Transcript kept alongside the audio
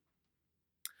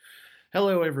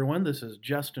Hello, everyone. This is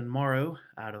Justin Morrow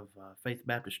out of Faith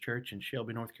Baptist Church in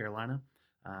Shelby, North Carolina.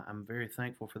 I'm very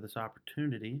thankful for this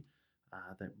opportunity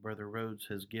that Brother Rhodes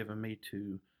has given me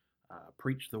to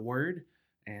preach the Word.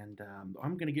 And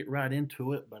I'm going to get right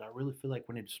into it, but I really feel like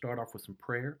we need to start off with some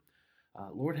prayer.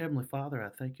 Lord Heavenly Father,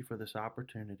 I thank you for this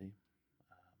opportunity.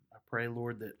 I pray,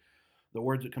 Lord, that the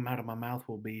words that come out of my mouth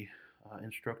will be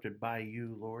instructed by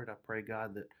you, Lord. I pray,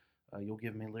 God, that you'll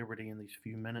give me liberty in these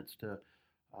few minutes to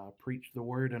preach the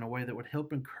word in a way that would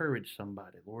help encourage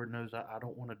somebody. Lord knows I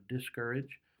don't want to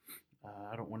discourage.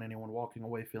 I don't want anyone walking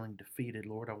away feeling defeated,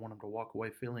 Lord. I want them to walk away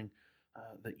feeling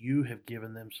that you have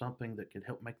given them something that could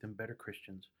help make them better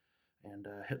Christians. And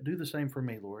do the same for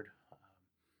me, Lord.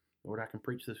 Lord, I can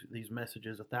preach these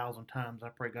messages 1,000 times. I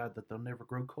pray, God, that they'll never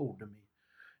grow cold to me.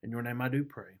 In your name I do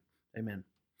pray. Amen.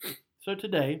 So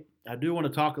today, I do want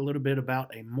to talk a little bit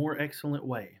about a more excellent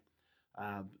way.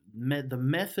 The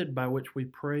method by which we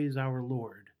praise our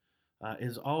Lord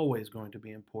is always going to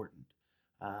be important.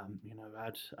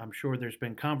 I'm sure there's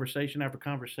been conversation after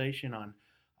conversation on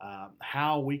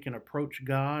how we can approach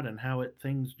God and how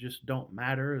things just don't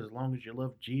matter as long as you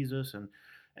love Jesus. And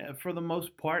for the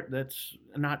most part, that's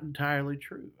not entirely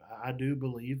true. I do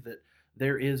believe that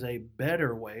there is a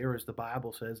better way, or as the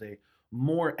Bible says, a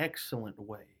more excellent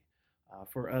way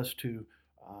for us to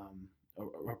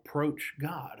approach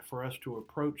God, for us to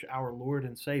approach our Lord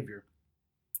and Savior.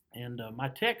 And my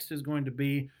text is going to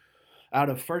be out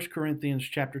of 1 Corinthians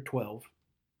chapter 12.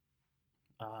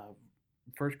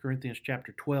 1 Corinthians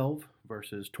chapter 12,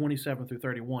 verses 27 through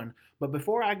 31. But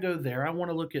before I go there, I want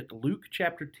to look at Luke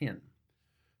chapter 10.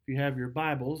 If you have your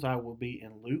Bibles, I will be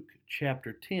in Luke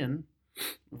chapter 10,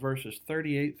 verses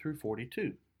 38 through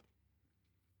 42.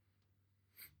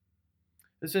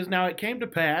 It says, "Now it came to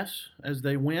pass, as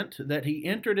they went, that he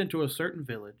entered into a certain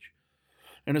village,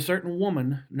 and a certain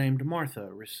woman named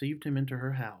Martha received him into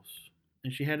her house.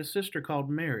 And she had a sister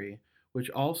called Mary, which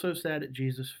also sat at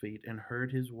Jesus' feet and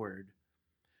heard his word.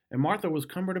 And Martha was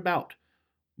cumbered about,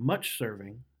 much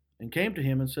serving, and came to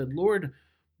him and said, Lord,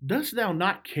 dost thou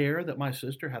not care that my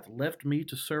sister hath left me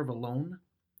to serve alone?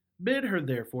 Bid her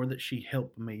therefore that she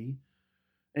help me.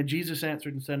 And Jesus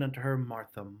answered and said unto her,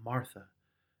 Martha, Martha,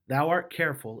 thou art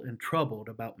careful and troubled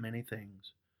about many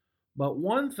things. But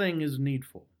one thing is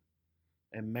needful,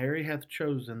 and Mary hath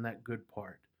chosen that good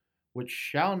part, which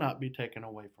shall not be taken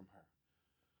away from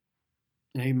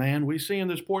her." Amen. We see in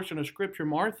this portion of Scripture,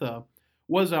 Martha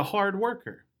was a hard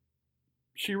worker.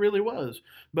 She really was.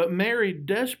 But Mary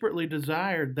desperately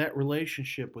desired that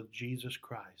relationship with Jesus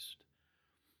Christ.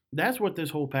 That's what this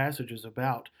whole passage is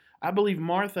about. I believe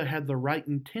Martha had the right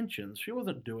intentions. She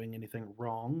wasn't doing anything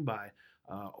wrong by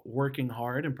working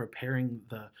hard and preparing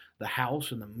the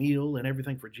house and the meal and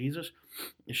everything for Jesus.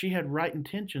 She had right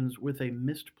intentions with a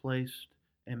misplaced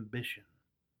ambition.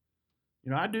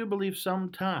 I do believe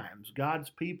sometimes God's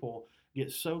people get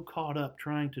so caught up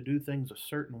trying to do things a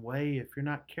certain way, if you're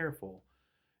not careful,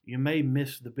 you may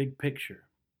miss the big picture.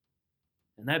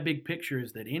 And that big picture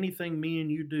is that anything me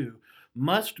and you do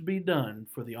must be done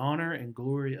for the honor and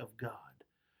glory of God.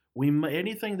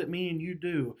 Anything that me and you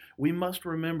do, we must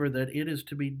remember that it is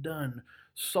to be done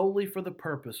solely for the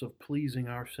purpose of pleasing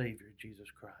our Savior,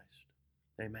 Jesus Christ.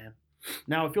 Amen.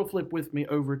 Now, if you'll flip with me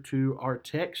over to our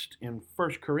text in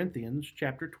 1 Corinthians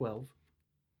chapter 12.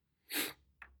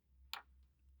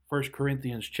 1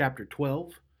 Corinthians chapter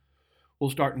 12. We'll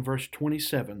start in verse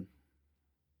 27.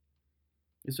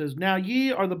 It says, Now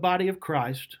ye are the body of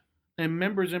Christ, and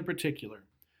members in particular.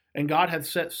 And God hath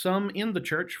set some in the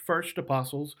church, first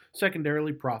apostles,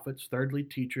 secondarily prophets, thirdly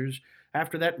teachers,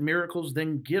 after that miracles,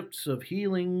 then gifts of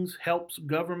healings, helps,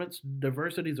 governments,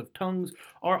 diversities of tongues.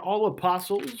 Are all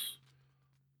apostles?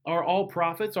 Are all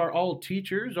prophets? Are all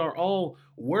teachers? Are all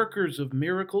workers of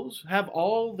miracles? Have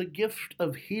all the gift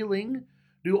of healing?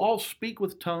 Do all speak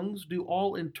with tongues? Do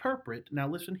all interpret? Now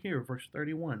listen here, verse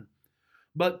 31.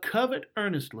 But covet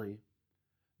earnestly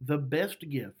the best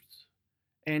gifts,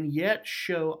 and yet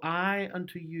show I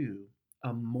unto you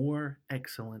a more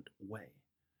excellent way.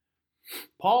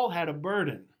 Paul had a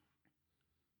burden.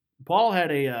 Paul had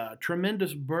a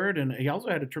tremendous burden. He also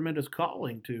had a tremendous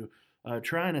calling to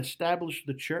try and establish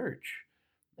the church.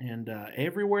 And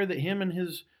everywhere that him and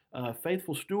his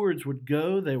faithful stewards would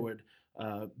go, they would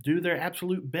do their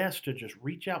absolute best to just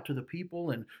reach out to the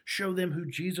people and show them who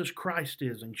Jesus Christ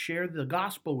is and share the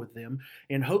gospel with them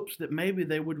in hopes that maybe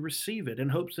they would receive it, in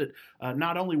hopes that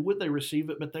not only would they receive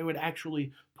it, but they would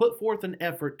actually put forth an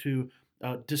effort to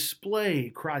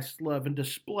display Christ's love and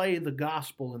display the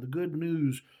gospel and the good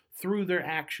news through their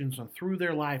actions and through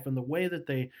their life and the way that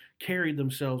they carried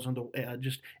themselves and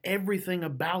just everything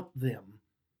about them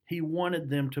He wanted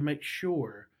them to make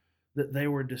sure that they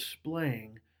were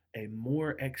displaying a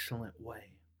more excellent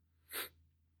way.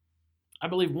 I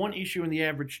believe one issue in the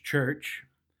average church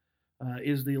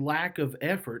is the lack of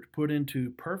effort put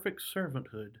into perfect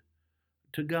servanthood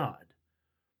to God.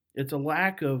 It's a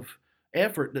lack of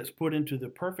effort that's put into the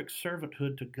perfect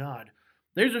servanthood to God.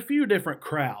 There's a few different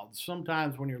crowds.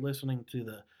 Sometimes when you're listening to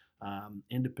the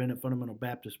independent fundamental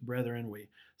Baptist brethren, we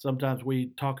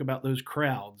talk about those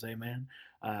crowds. Amen.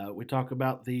 We talk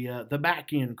about the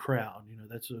back end crowd.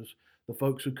 That's the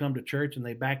folks who come to church and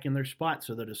they back in their spot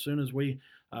so that as soon as we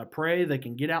pray, they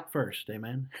can get out first.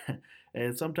 Amen.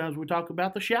 And sometimes we talk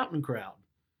about the shouting crowd.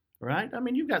 Right? I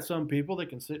mean, you've got some people that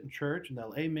can sit in church and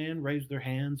they'll amen, raise their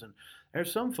hands, and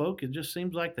there's some folk it just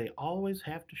seems like they always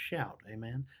have to shout,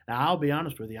 amen. Now, I'll be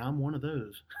honest with you, I'm one of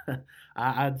those.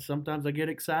 I sometimes I get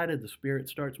excited, the Spirit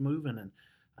starts moving, and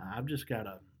I've just got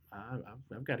to,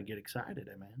 I've got to get excited,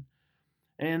 amen.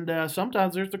 And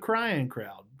sometimes there's the crying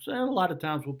crowd. So a lot of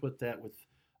times we'll put that with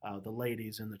the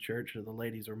ladies in the church, or the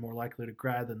ladies are more likely to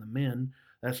cry than the men.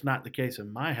 That's not the case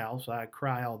in my house. I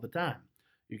cry all the time.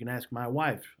 You can ask my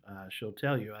wife. She'll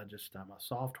tell you I'm a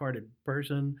soft-hearted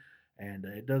person, and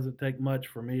it doesn't take much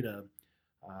for me to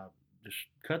just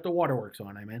cut the waterworks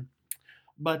on, amen.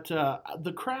 But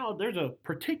the crowd, there's a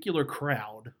particular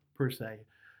crowd, per se,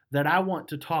 that I want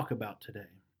to talk about today.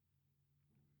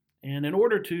 And in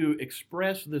order to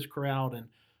express this crowd and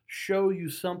show you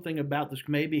something about this,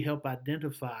 maybe help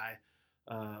identify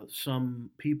some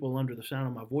people under the sound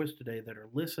of my voice today that are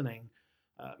listening,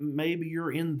 maybe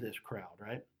you're in this crowd,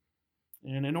 right?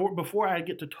 And before I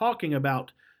get to talking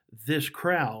about this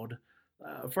crowd,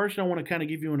 first I want to kind of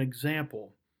give you an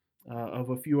example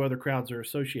of a few other crowds they're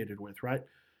associated with, right?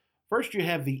 First, you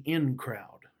have the in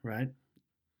crowd, right?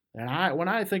 And when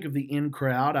I think of the in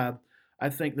crowd, I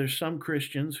think there's some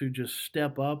Christians who just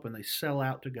step up and they sell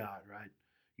out to God, right?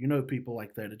 You know people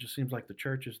like that. It just seems like the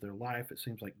church is their life. It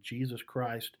seems like Jesus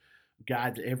Christ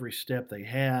guides every step they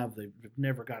have. They've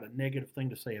never got a negative thing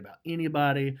to say about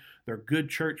anybody. They're good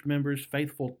church members,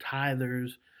 faithful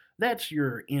tithers. That's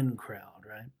your in crowd,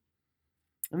 right?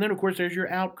 And then, of course, there's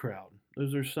your out crowd.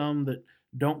 Those are some that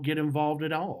don't get involved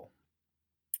at all.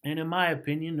 And in my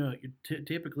opinion,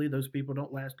 typically those people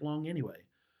don't last long anyway.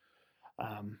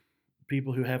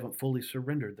 People who haven't fully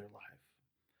surrendered their life.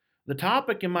 The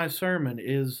topic in my sermon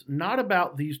is not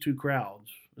about these two crowds.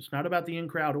 It's not about the in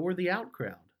crowd or the out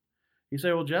crowd. You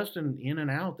say, well, Justin, in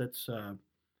and out,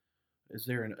 is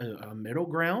there a middle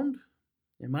ground?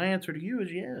 And my answer to you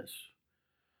is yes.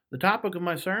 The topic of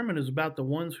my sermon is about the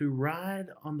ones who ride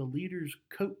on the leader's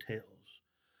coattails,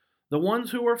 the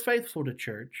ones who are faithful to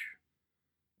church,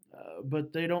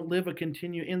 but they don't live a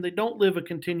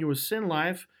continuous sin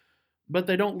life, but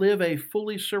they don't live a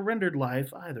fully surrendered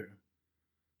life either.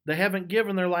 They haven't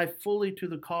given their life fully to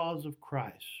the cause of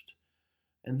Christ.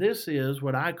 And this is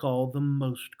what I call the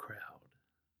most crowd.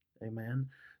 Amen.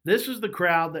 This is the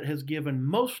crowd that has given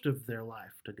most of their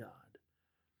life to God.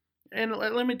 And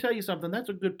let me tell you something, that's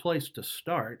a good place to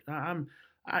start. I'm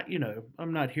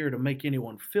not here to make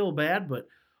anyone feel bad, but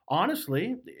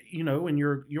honestly, in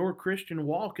your Christian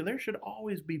walk, there should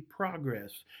always be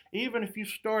progress. Even if you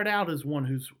start out as one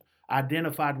who's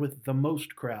identified with the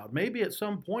most crowd, maybe at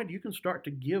some point you can start to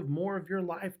give more of your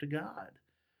life to God.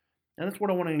 And that's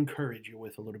what I want to encourage you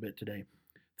with a little bit today.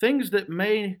 Things that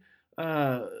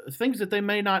they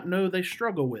may not know they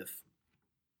struggle with.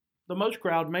 The most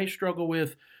crowd may struggle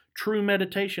with true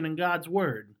meditation in God's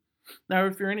Word. Now,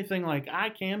 if you're anything like I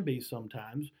can be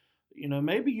sometimes,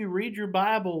 maybe you read your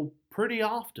Bible pretty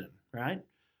often, right?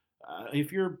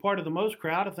 If you're part of the most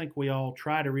crowd, I think we all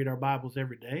try to read our Bibles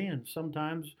every day, and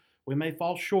sometimes we may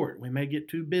fall short. We may get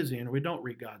too busy and we don't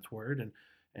read God's Word,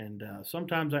 and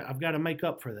sometimes I've got to make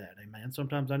up for that, amen.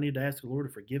 Sometimes I need to ask the Lord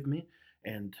to forgive me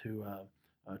and to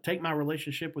take my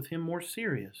relationship with Him more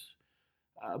serious.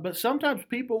 But sometimes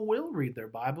people will read their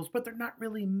Bibles, but they're not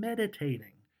really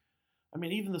meditating. I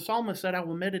mean, even the psalmist said, I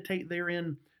will meditate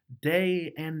therein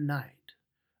day and night.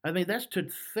 I mean, that's to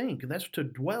think, that's to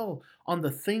dwell on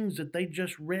the things that they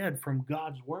just read from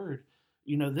God's Word.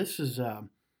 This is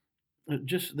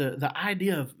just the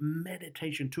idea of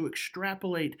meditation, to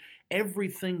extrapolate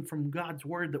everything from God's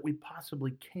Word that we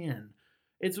possibly can.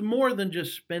 It's more than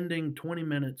just spending 20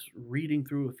 minutes reading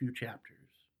through a few chapters.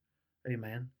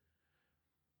 Amen.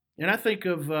 And I think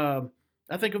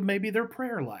of maybe their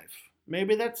prayer life.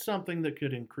 Maybe that's something that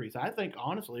could increase. I think,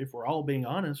 honestly, if we're all being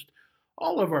honest,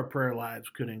 all of our prayer lives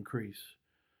could increase.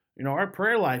 Our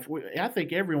prayer life, I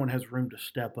think everyone has room to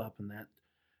step up in that.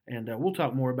 And we'll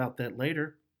talk more about that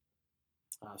later.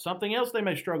 Something else they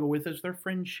may struggle with is their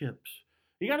friendships.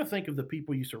 You got to think of the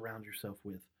people you surround yourself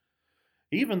with.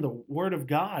 Even the Word of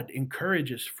God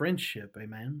encourages friendship.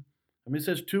 Amen. I mean, it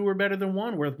says two are better than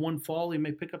one, where if one fall, he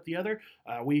may pick up the other.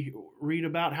 We read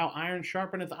about how iron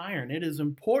sharpeneth iron. It is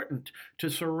important to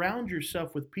surround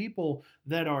yourself with people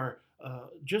that are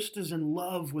just as in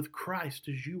love with Christ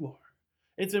as you are.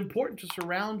 It's important to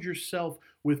surround yourself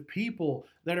with people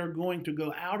that are going to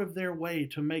go out of their way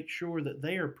to make sure that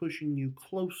they are pushing you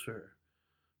closer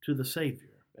to the Savior.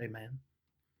 Amen.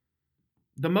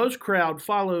 The most crowd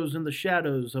follows in the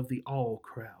shadows of the all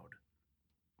crowd.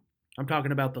 I'm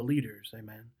talking about the leaders.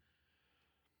 Amen.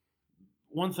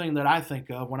 One thing that I think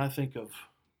of when I think of,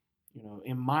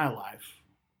 in my life,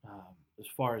 as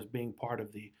far as being part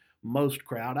of the most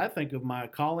crowd, I think of my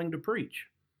calling to preach.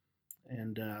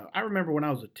 And I remember when I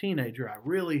was a teenager, I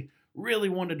really, really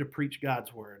wanted to preach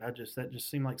God's word. That just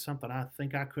seemed like something I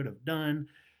think I could have done,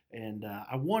 and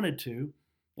I wanted to.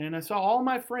 And I saw all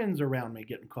my friends around me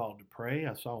getting called to pray.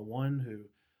 I saw one who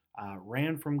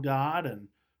ran from God and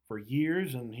for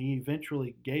years, and he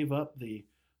eventually gave up the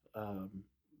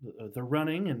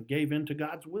running and gave in to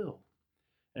God's will.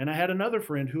 And I had another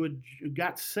friend who had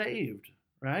got saved,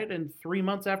 right? And 3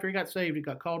 months after he got saved, he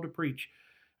got called to preach.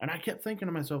 And I kept thinking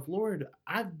to myself, Lord,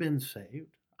 I've been saved.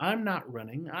 I'm not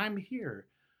running. I'm here.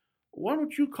 Why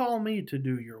don't you call me to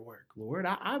do your work, Lord?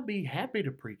 I'd be happy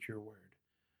to preach your word.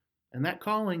 And that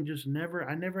calling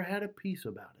I never had a peace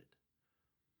about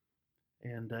it.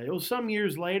 And it was some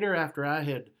years later after I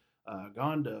had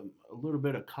gone to a little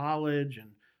bit of college and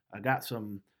I got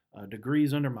some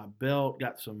degrees under my belt,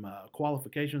 got some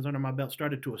qualifications under my belt,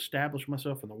 started to establish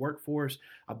myself in the workforce.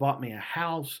 I bought me a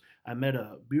house. I met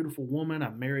a beautiful woman.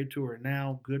 I'm married to her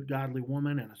now, good, godly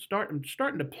woman. And I'm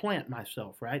starting to plant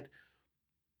myself, right?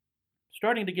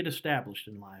 Starting to get established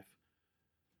in life.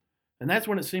 And that's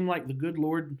when it seemed like the good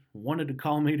Lord wanted to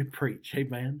call me to preach.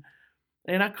 Amen.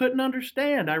 And I couldn't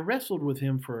understand. I wrestled with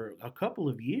him for a couple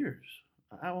of years.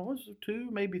 I was 2,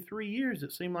 maybe 3 years.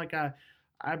 It seemed like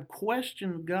I've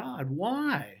questioned God.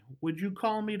 Why would you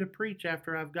call me to preach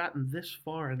after I've gotten this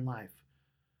far in life?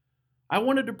 I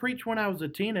wanted to preach when I was a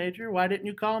teenager. Why didn't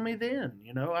you call me then?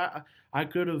 I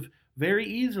could have very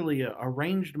easily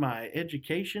arranged my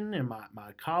education and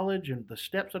my college and the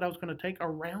steps that I was going to take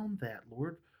around that,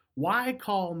 Lord. Why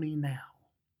call me now?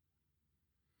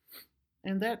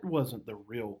 And that wasn't the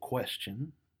real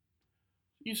question.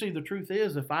 You see, the truth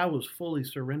is, if I was fully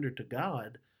surrendered to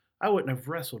God, I wouldn't have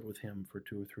wrestled with him for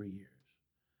 2 or 3 years.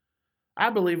 I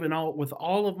believe with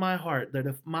all of my heart that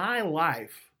if my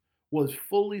life was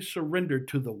fully surrendered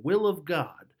to the will of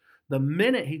God, the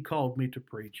minute he called me to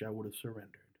preach, I would have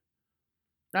surrendered.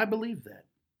 I believe that.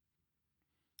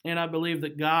 And I believe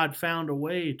that God found a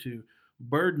way to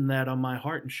burden that on my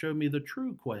heart and show me the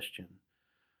true question.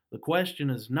 The question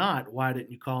is not, why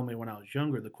didn't you call me when I was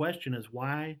younger? The question is,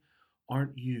 why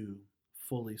aren't you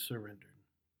fully surrendered?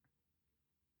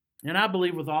 And I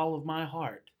believe with all of my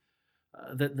heart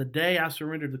that the day I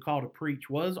surrendered the call to preach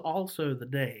was also the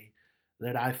day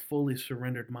that I fully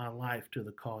surrendered my life to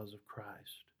the cause of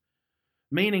Christ.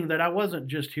 Meaning that I wasn't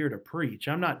just here to preach.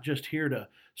 I'm not just here to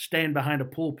stand behind a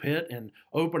pulpit and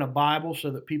open a Bible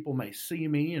so that people may see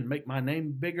me and make my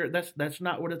name bigger. That's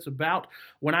not what it's about.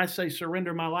 When I say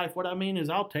surrender my life, what I mean is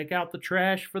I'll take out the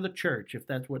trash for the church if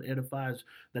that's what edifies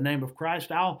the name of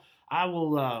Christ. I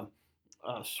will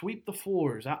sweep the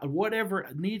floors, whatever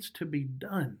needs to be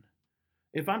done.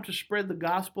 If I'm to spread the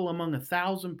gospel among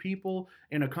 1,000 people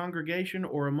in a congregation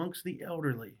or amongst the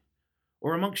elderly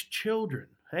or amongst children,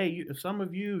 hey, some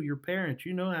of you, your parents,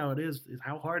 you know how it is,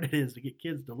 how hard it is to get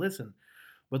kids to listen.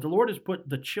 But the Lord has put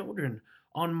the children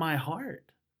on my heart.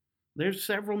 There's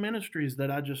several ministries that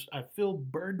I feel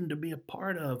burdened to be a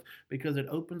part of because it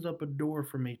opens up a door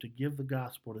for me to give the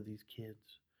gospel to these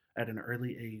kids at an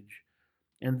early age.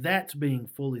 And that's being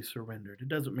fully surrendered. It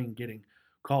doesn't mean getting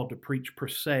called to preach per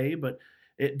se, but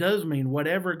it does mean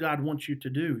whatever God wants you to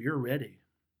do, you're ready.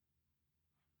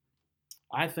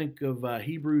 I think of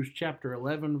Hebrews chapter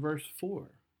 11, verse 4.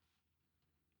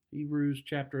 Hebrews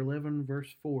chapter 11, verse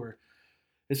 4.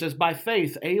 It says, by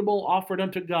faith Abel offered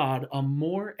unto God a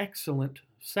more excellent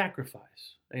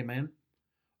sacrifice. Amen.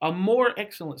 A more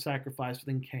excellent sacrifice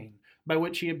than Cain, by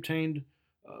which he obtained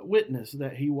witness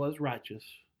that he was righteous,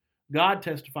 God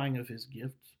testifying of his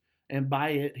gifts, and by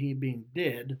it he being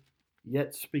dead,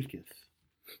 yet speaketh.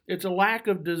 It's a lack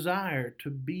of desire to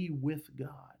be with God.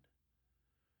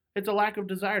 It's a lack of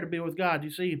desire to be with God. You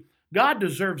see, God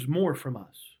deserves more from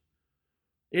us.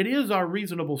 It is our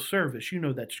reasonable service. You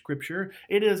know that scripture.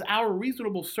 It is our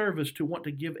reasonable service to want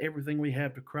to give everything we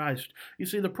have to Christ. You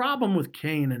see, the problem with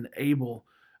Cain and Abel,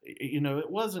 it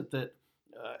wasn't that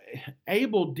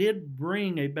Abel did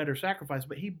bring a better sacrifice,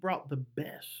 but he brought the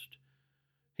best.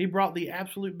 He brought the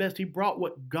absolute best. He brought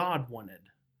what God wanted.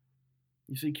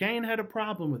 You see, Cain had a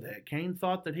problem with that. Cain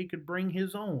thought that he could bring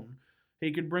his own.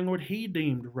 He could bring what he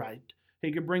deemed right.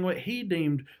 He could bring what he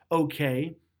deemed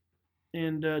okay.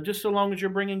 And just so long as you're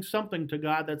bringing something to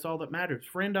God, that's all that matters.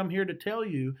 Friend, I'm here to tell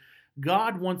you,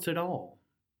 God wants it all.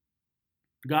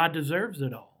 God deserves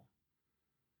it all.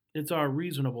 It's our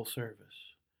reasonable service.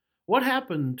 What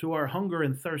happened to our hunger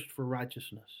and thirst for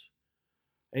righteousness?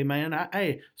 Amen.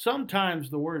 Sometimes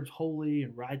the words holy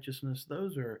and righteousness,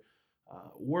 those are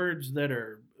words that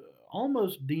are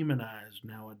almost demonized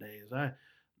nowadays.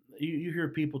 You hear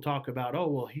people talk about, oh,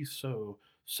 well, he's so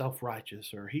self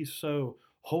righteous or he's so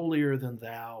holier than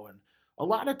thou. And a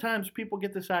lot of times people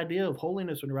get this idea of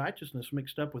holiness and righteousness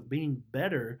mixed up with being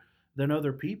better than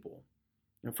other people.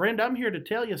 And friend, I'm here to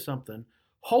tell you something.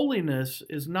 Holiness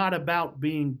is not about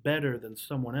being better than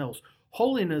someone else.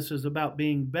 Holiness is about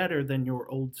being better than your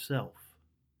old self.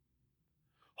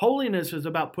 Holiness is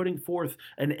about putting forth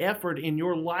an effort in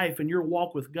your life and your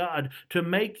walk with God to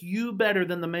make you better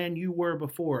than the man you were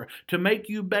before, to make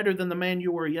you better than the man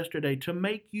you were yesterday, to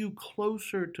make you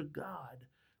closer to God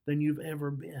than you've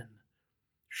ever been.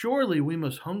 Surely we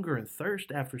must hunger and thirst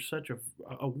after such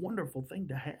a wonderful thing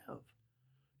to have,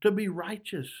 to be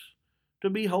righteous, to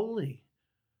be holy.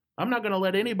 I'm not going to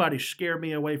let anybody scare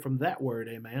me away from that word,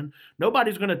 amen.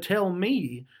 Nobody's going to tell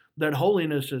me that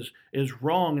holiness is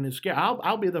wrong and is scary.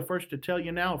 I'll be the first to tell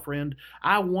you now, friend,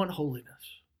 I want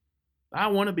holiness. I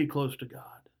want to be close to God.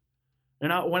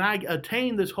 And when I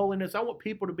attain this holiness, I want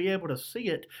people to be able to see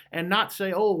it and not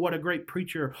say, oh, what a great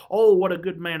preacher. Oh, what a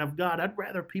good man of God. I'd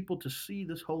rather people to see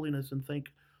this holiness and think,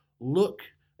 look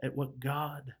at what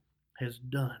God has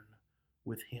done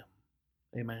with him.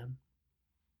 Amen.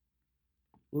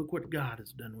 Look what God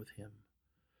has done with him.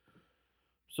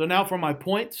 So now for my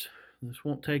points. This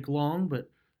won't take long, but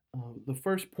the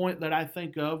first point that I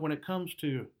think of when it comes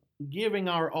to giving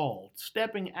our all,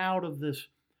 stepping out of this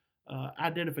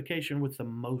identification with the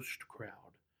most crowd.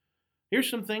 Here's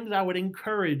some things I would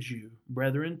encourage you,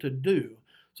 brethren, to do.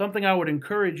 Something I would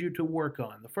encourage you to work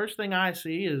on. The first thing I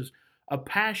see is a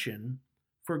passion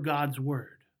for God's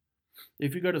word.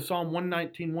 If you go to Psalm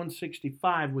 119,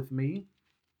 165 with me,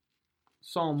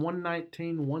 Psalm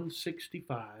 119,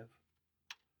 165.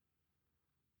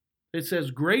 It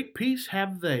says, great peace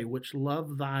have they which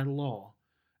love thy law,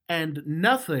 and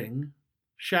nothing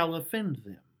shall offend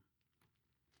them.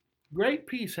 Great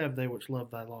peace have they which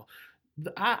love thy law.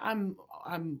 I'm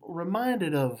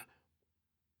reminded of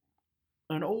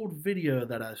an old video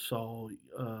that I saw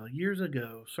years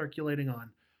ago circulating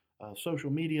on social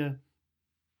media,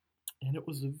 and it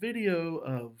was a video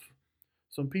of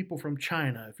some people from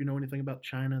China. If you know anything about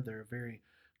China, they're a very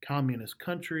communist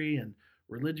country, and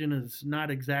religion is not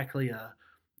exactly a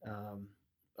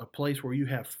place where you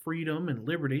have freedom and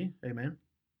liberty. Amen.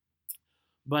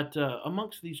 But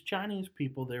amongst these Chinese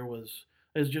people, there was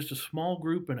just a small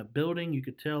group in a building. You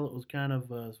could tell it was kind of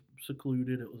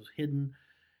secluded. It was hidden.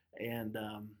 And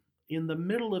in the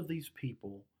middle of these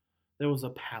people, there was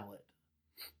a pallet.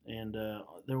 And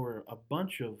there were a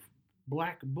bunch of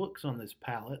black books on this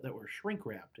pallet that were shrink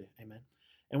wrapped. Amen.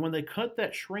 And when they cut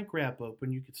that shrink wrap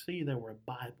open, you could see there were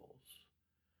Bibles.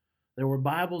 There were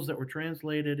Bibles that were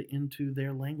translated into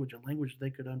their language, a language they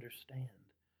could understand.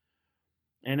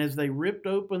 And as they ripped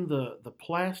open the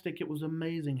plastic, it was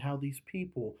amazing how these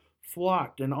people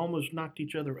flocked and almost knocked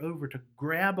each other over to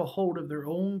grab a hold of their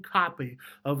own copy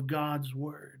of God's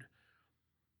Word.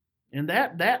 And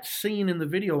that scene in the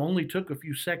video only took a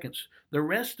few seconds. The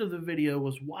rest of the video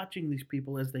was watching these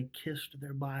people as they kissed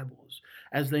their Bibles,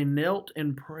 as they knelt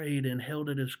and prayed and held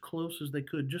it as close as they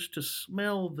could just to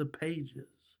smell the pages.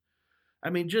 I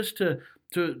mean, just to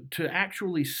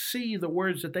actually see the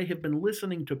words that they have been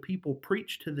listening to people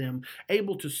preach to them,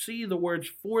 able to see the words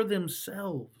for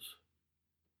themselves.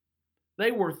 They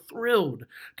were thrilled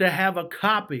to have a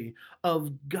copy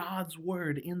of God's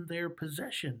Word in their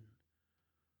possession.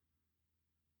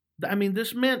 I mean,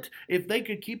 this meant if they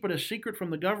could keep it a secret from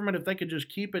the government, if they could just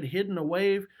keep it hidden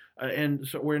away, and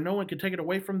so where no one could take it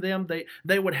away from them,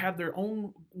 they would have their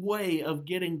own way of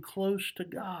getting close to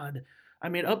God. I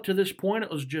mean, up to this point,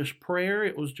 it was just prayer.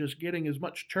 It was just getting as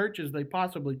much church as they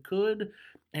possibly could.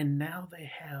 And now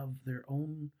they have their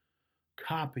own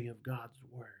copy of God's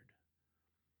Word.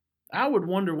 I would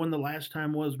wonder when the last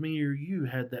time was me or you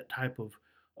had that type of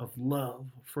of love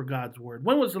for God's Word.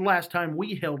 When was the last time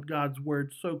we held God's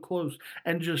Word so close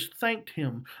and just thanked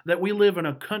Him that we live in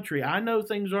a country? I know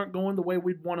things aren't going the way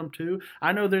we'd want them to.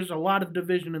 I know there's a lot of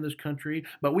division in this country,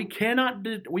 but we cannot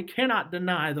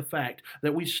deny the fact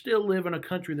that we still live in a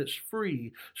country that's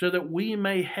free, so that we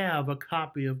may have a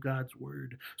copy of God's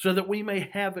Word, so that we may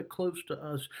have it close to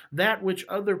us, that which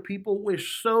other people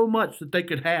wish so much that they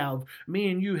could have. Me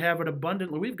and you have it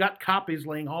abundantly. We've got copies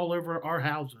laying all over our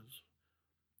houses.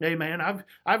 Amen.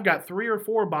 I've got 3 or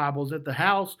 4 Bibles at the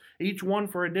house, each one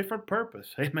for a different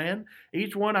purpose. Amen.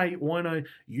 Each one I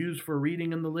use for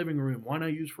reading in the living room, one I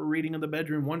use for reading in the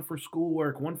bedroom, one for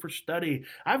schoolwork, one for study.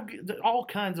 I've all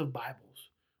kinds of Bibles.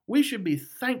 We should be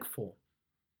thankful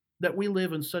that we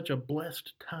live in such a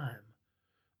blessed time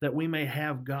that we may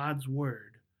have God's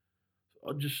Word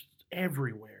just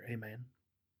everywhere. Amen.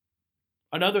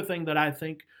 Another thing that I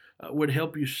think would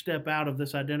help you step out of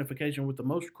this identification with the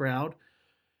most crowd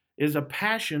is a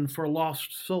passion for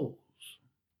lost souls.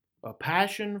 A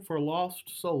passion for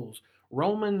lost souls.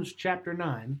 Romans chapter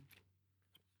 9,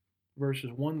 verses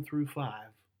 1 through 5.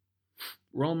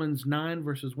 Romans 9,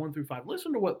 verses 1 through 5.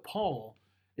 Listen to what Paul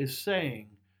is saying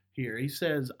here. He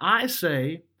says, I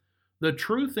say the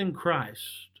truth in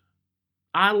Christ.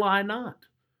 I lie not.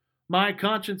 My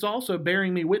conscience also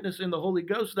bearing me witness in the Holy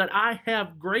Ghost that I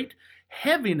have great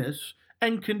heaviness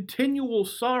and continual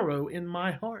sorrow in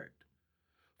my heart.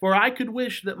 For I could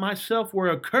wish that myself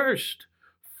were accursed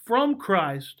from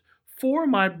Christ for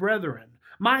my brethren,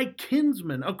 my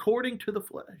kinsmen according to the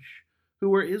flesh,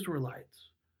 who are Israelites,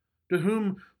 to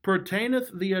whom pertaineth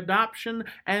the adoption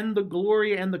and the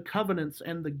glory and the covenants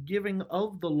and the giving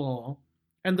of the law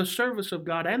and the service of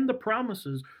God and the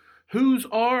promises, whose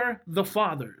are the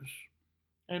fathers,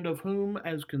 and of whom,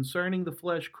 as concerning the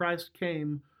flesh, Christ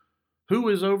came, who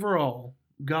is over all,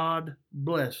 God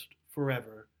blessed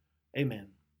forever. Amen.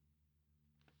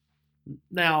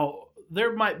 Now,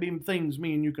 there might be things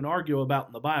me and you can argue about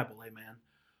in the Bible, amen.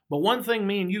 But one thing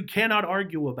me and you cannot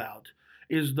argue about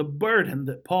is the burden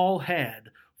that Paul had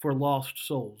for lost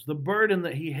souls, the burden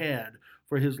that he had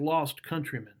for his lost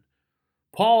countrymen.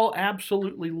 Paul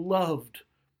absolutely loved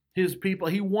his people.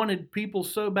 He wanted people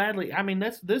so badly. I mean,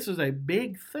 this is a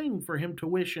big thing for him to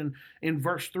wish in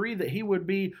verse 3 that he would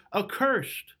be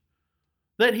accursed,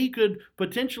 that he could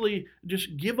potentially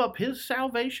just give up his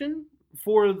salvation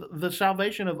for the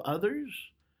salvation of others.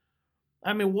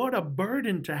 I mean, what a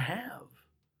burden to have,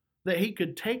 that he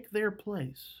could take their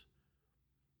place.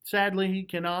 Sadly, he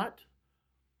cannot.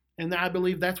 And I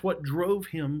believe that's what drove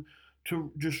him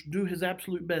to just do his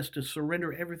absolute best to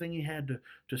surrender everything he had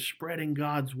to spreading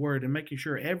God's word and making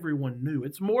sure everyone knew.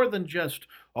 It's more than just,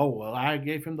 oh, well, I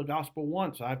gave him the gospel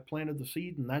once. I've planted the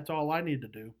seed and that's all I need to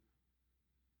do.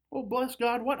 Well, bless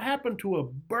God, what happened to a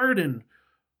burden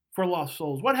for lost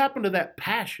souls? What happened to that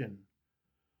passion?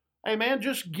 Hey, man,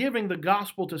 just giving the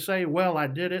gospel to say, well, I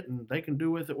did it and they can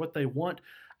do with it what they want.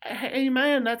 Hey,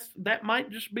 man, that might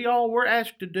just be all we're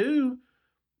asked to do.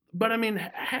 But I mean,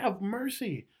 have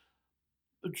mercy.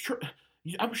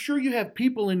 I'm sure you have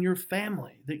people in your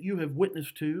family that you have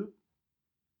witnessed to,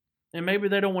 and maybe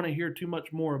they don't want to hear too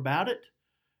much more about it,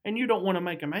 and you don't want to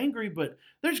make them angry, but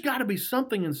there's got to be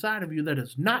something inside of you that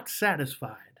is not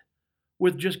satisfied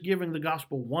with just giving the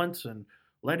gospel once and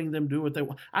letting them do what they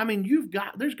want. I mean,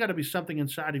 there's got to be something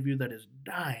inside of you that is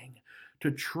dying to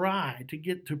try to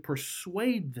get to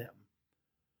persuade them.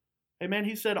 Amen.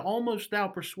 He said, almost thou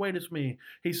persuadest me,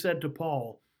 he said to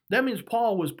Paul. That means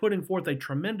Paul was putting forth a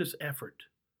tremendous effort.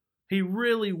 He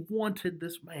really wanted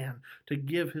this man to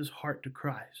give his heart to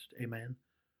Christ. Amen.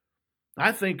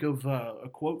 I think of a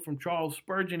quote from Charles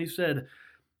Spurgeon. He said,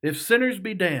 if sinners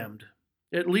be damned,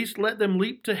 at least let them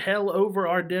leap to hell over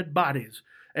our dead bodies.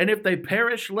 And if they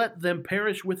perish, let them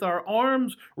perish with our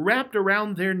arms wrapped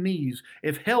around their knees.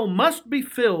 If hell must be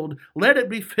filled, let it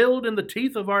be filled in the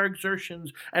teeth of our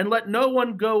exertions, and let no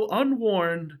one go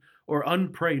unwarned or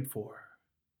unprayed for.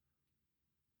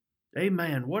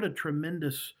 Amen. What a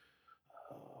tremendous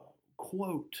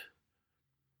quote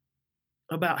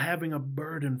about having a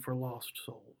burden for lost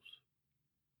souls.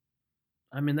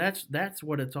 I mean, that's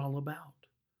what it's all about.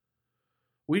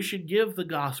 We should give the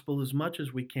gospel as much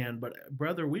as we can, but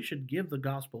brother, we should give the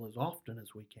gospel as often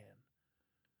as we can.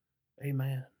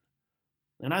 Amen.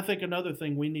 And I think another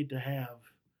thing we need to have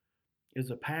is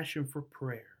a passion for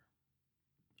prayer.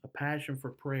 A passion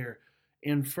for prayer.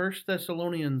 In 1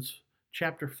 Thessalonians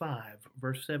chapter 5,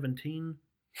 verse 17,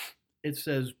 it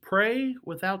says, pray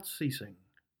without ceasing.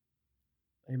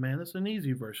 Amen. That's an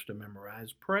easy verse to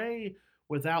memorize. Pray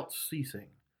without ceasing.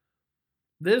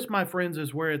 This, my friends,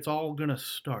 is where it's all going to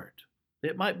start.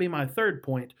 It might be my third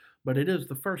point, but it is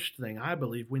the first thing I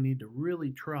believe we need to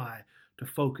really try to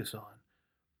focus on.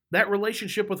 That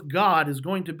relationship with God is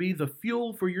going to be the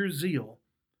fuel for your zeal.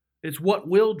 It's what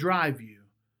will drive you.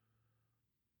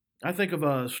 I think of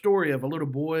a story of a little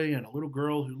boy and a little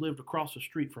girl who lived across the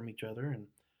street from each other, and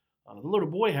the little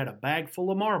boy had a bag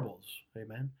full of marbles.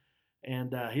 Amen.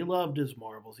 And he loved his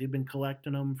marbles. He'd been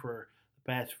collecting them for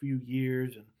the past few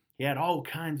years, and he had all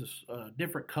kinds of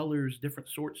different colors, different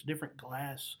sorts, different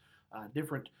glass,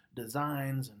 different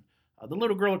designs. And the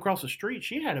little girl across the street,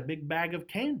 she had a big bag of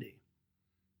candy,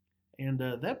 and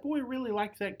that boy really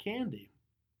liked that candy.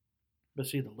 But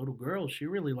see, the little girl, she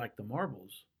really liked the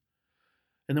marbles.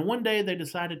 And then one day they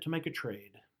decided to make a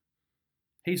trade.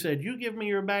 He said, "You give me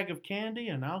your bag of candy,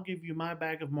 and I'll give you my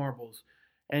bag of marbles."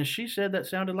 And she said that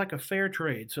sounded like a fair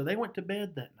trade. So they went to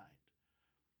bed that night.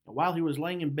 And while he was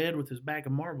laying in bed with his bag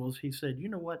of marbles, he said, "You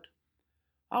know what?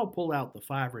 I'll pull out the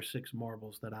 5 or 6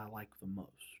 marbles that I like the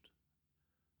most.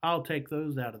 I'll take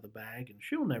those out of the bag, and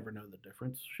she'll never know the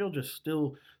difference. She'll just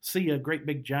still see a great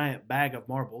big giant bag of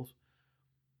marbles."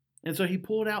 And so he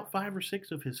pulled out 5 or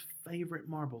 6 of his favorite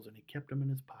marbles and he kept them in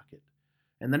his pocket.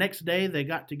 And the next day they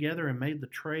got together and made the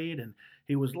trade, and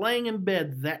he was laying in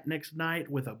bed that next night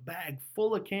with a bag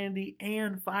full of candy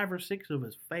and 5 or 6 of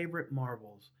his favorite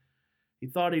marbles. He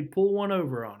thought he'd pull one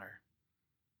over on her.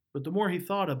 But the more he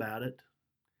thought about it,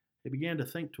 he began to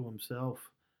think to himself,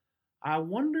 "I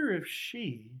wonder if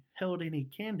she held any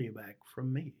candy back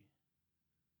from me."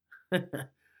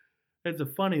 It's a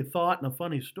funny thought and a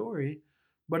funny story,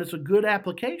 but it's a good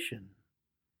application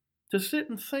to sit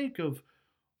and think of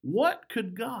what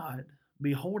could God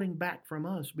be holding back from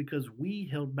us because we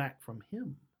held back from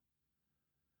Him.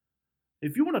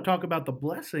 If you want to talk about the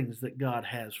blessings that God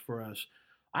has for us,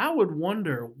 I would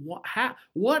wonder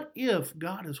what if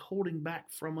God is holding back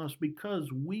from us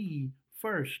because we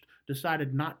first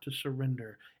decided not to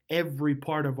surrender every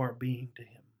part of our being to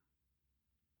Him?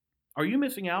 Are you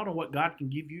missing out on what God can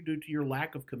give you due to your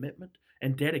lack of commitment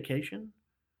and dedication?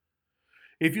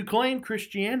 If you claim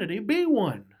Christianity, be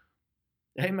one.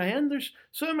 Amen. There's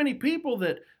so many people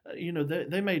that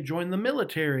they may join the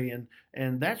military,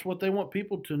 and that's what they want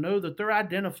people to know that they're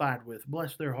identified with.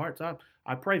 Bless their hearts.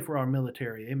 I pray for our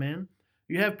military. Amen.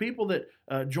 You have people that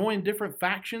join different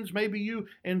factions. Maybe you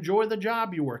enjoy the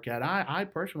job you work at. I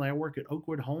personally, I work at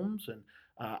Oakwood Homes, and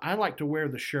I like to wear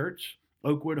the shirts.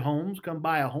 Oakwood Homes, come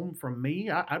buy a home from me.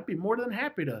 I'd be more than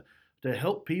happy to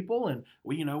help people, and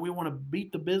we want to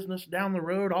beat the business down the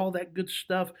road, all that good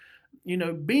stuff.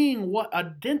 Being what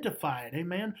identified,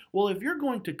 amen. Well, if you're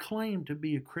going to claim to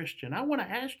be a Christian, I want to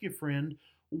ask you, friend,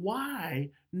 why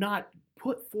not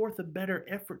put forth a better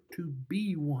effort to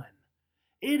be one?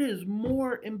 It is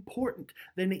more important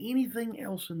than anything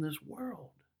else in this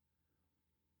world.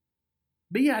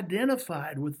 Be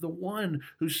identified with the one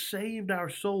who saved our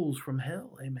souls from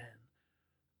hell. Amen.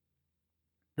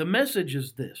 The message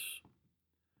is this: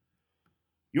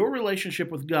 your relationship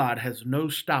with God has no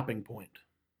stopping point.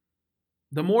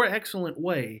 The more excellent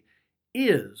way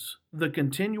is the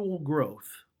continual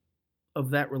growth of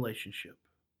that relationship.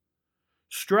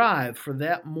 Strive for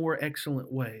that more excellent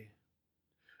way.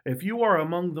 If you are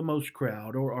among the most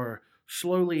crowd or are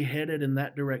slowly headed in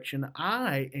that direction,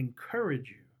 I encourage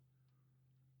you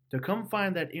to come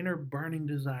find that inner burning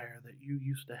desire that you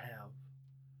used to have.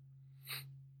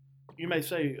 You may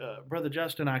say, Brother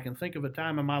Justin, I can think of a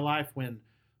time in my life when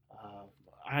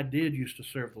I did used to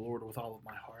serve the Lord with all of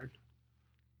my heart.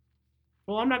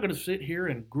 Well, I'm not going to sit here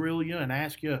and grill you and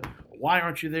ask you, why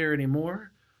aren't you there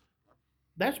anymore?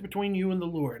 That's between you and the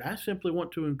Lord. I simply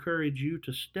want to encourage you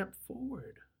to step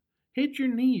forward. Hit your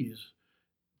knees.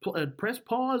 Press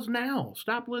pause now.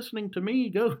 Stop listening to me.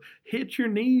 Go hit your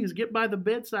knees. Get by the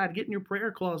bedside. Get in your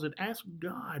prayer closet. Ask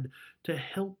God to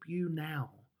help you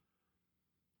now.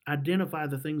 Identify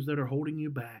the things that are holding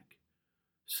you back.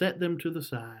 Set them to the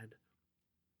side.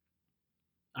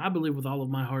 I believe with all of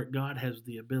my heart God has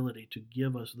the ability to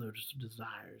give us those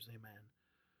desires. Amen.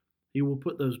 He will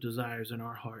put those desires in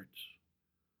our hearts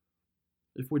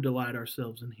if we delight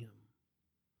ourselves in Him.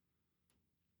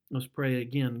 Let's pray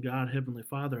again. God, Heavenly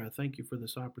Father, I thank you for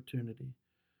this opportunity.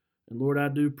 And Lord, I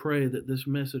do pray that this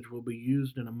message will be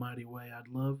used in a mighty way.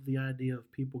 I'd love the idea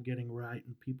of people getting right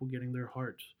and people getting their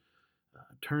hearts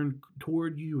turned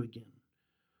toward you again.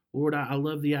 Lord, I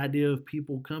love the idea of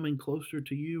people coming closer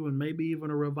to you and maybe even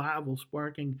a revival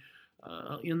sparking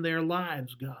in their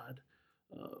lives, God.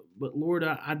 But Lord,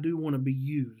 I do want to be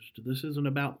used. This isn't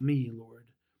about me, Lord.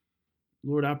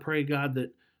 Lord, I pray, God,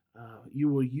 that you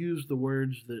will use the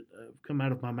words that have come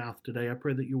out of my mouth today. I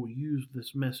pray that you will use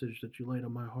this message that you laid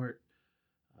on my heart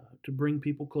to bring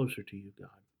people closer to you, God.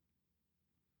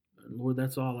 And Lord,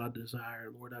 that's all I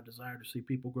desire. Lord, I desire to see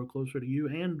people grow closer to you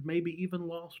and maybe even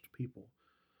lost people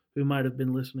who might have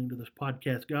been listening to this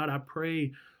podcast. God, I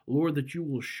pray, Lord, that you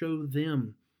will show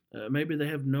them. Maybe they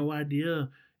have no idea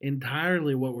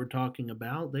entirely what we're talking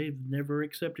about. They've never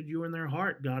accepted you in their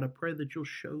heart. God, I pray that you'll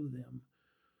show them.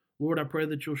 Lord, I pray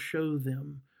that you'll show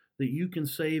them that you can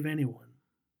save anyone.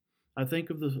 I think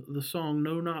of the song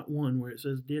 "No Not One," where it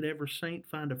says, "Did ever saint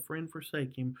find a friend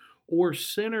forsake him, or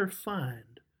sinner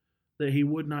find that he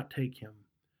would not take him?"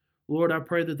 Lord, I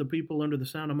pray that the people under the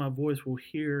sound of my voice will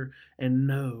hear and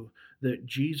know that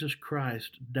Jesus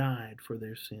Christ died for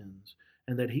their sins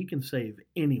and that he can save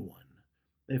anyone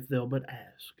if they'll but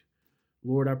ask.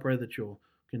 Lord, I pray that you'll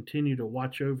continue to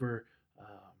watch over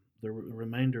the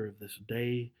remainder of this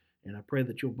day, and I pray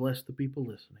that you'll bless the people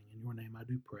listening. In your name I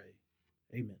do pray.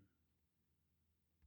 Amen.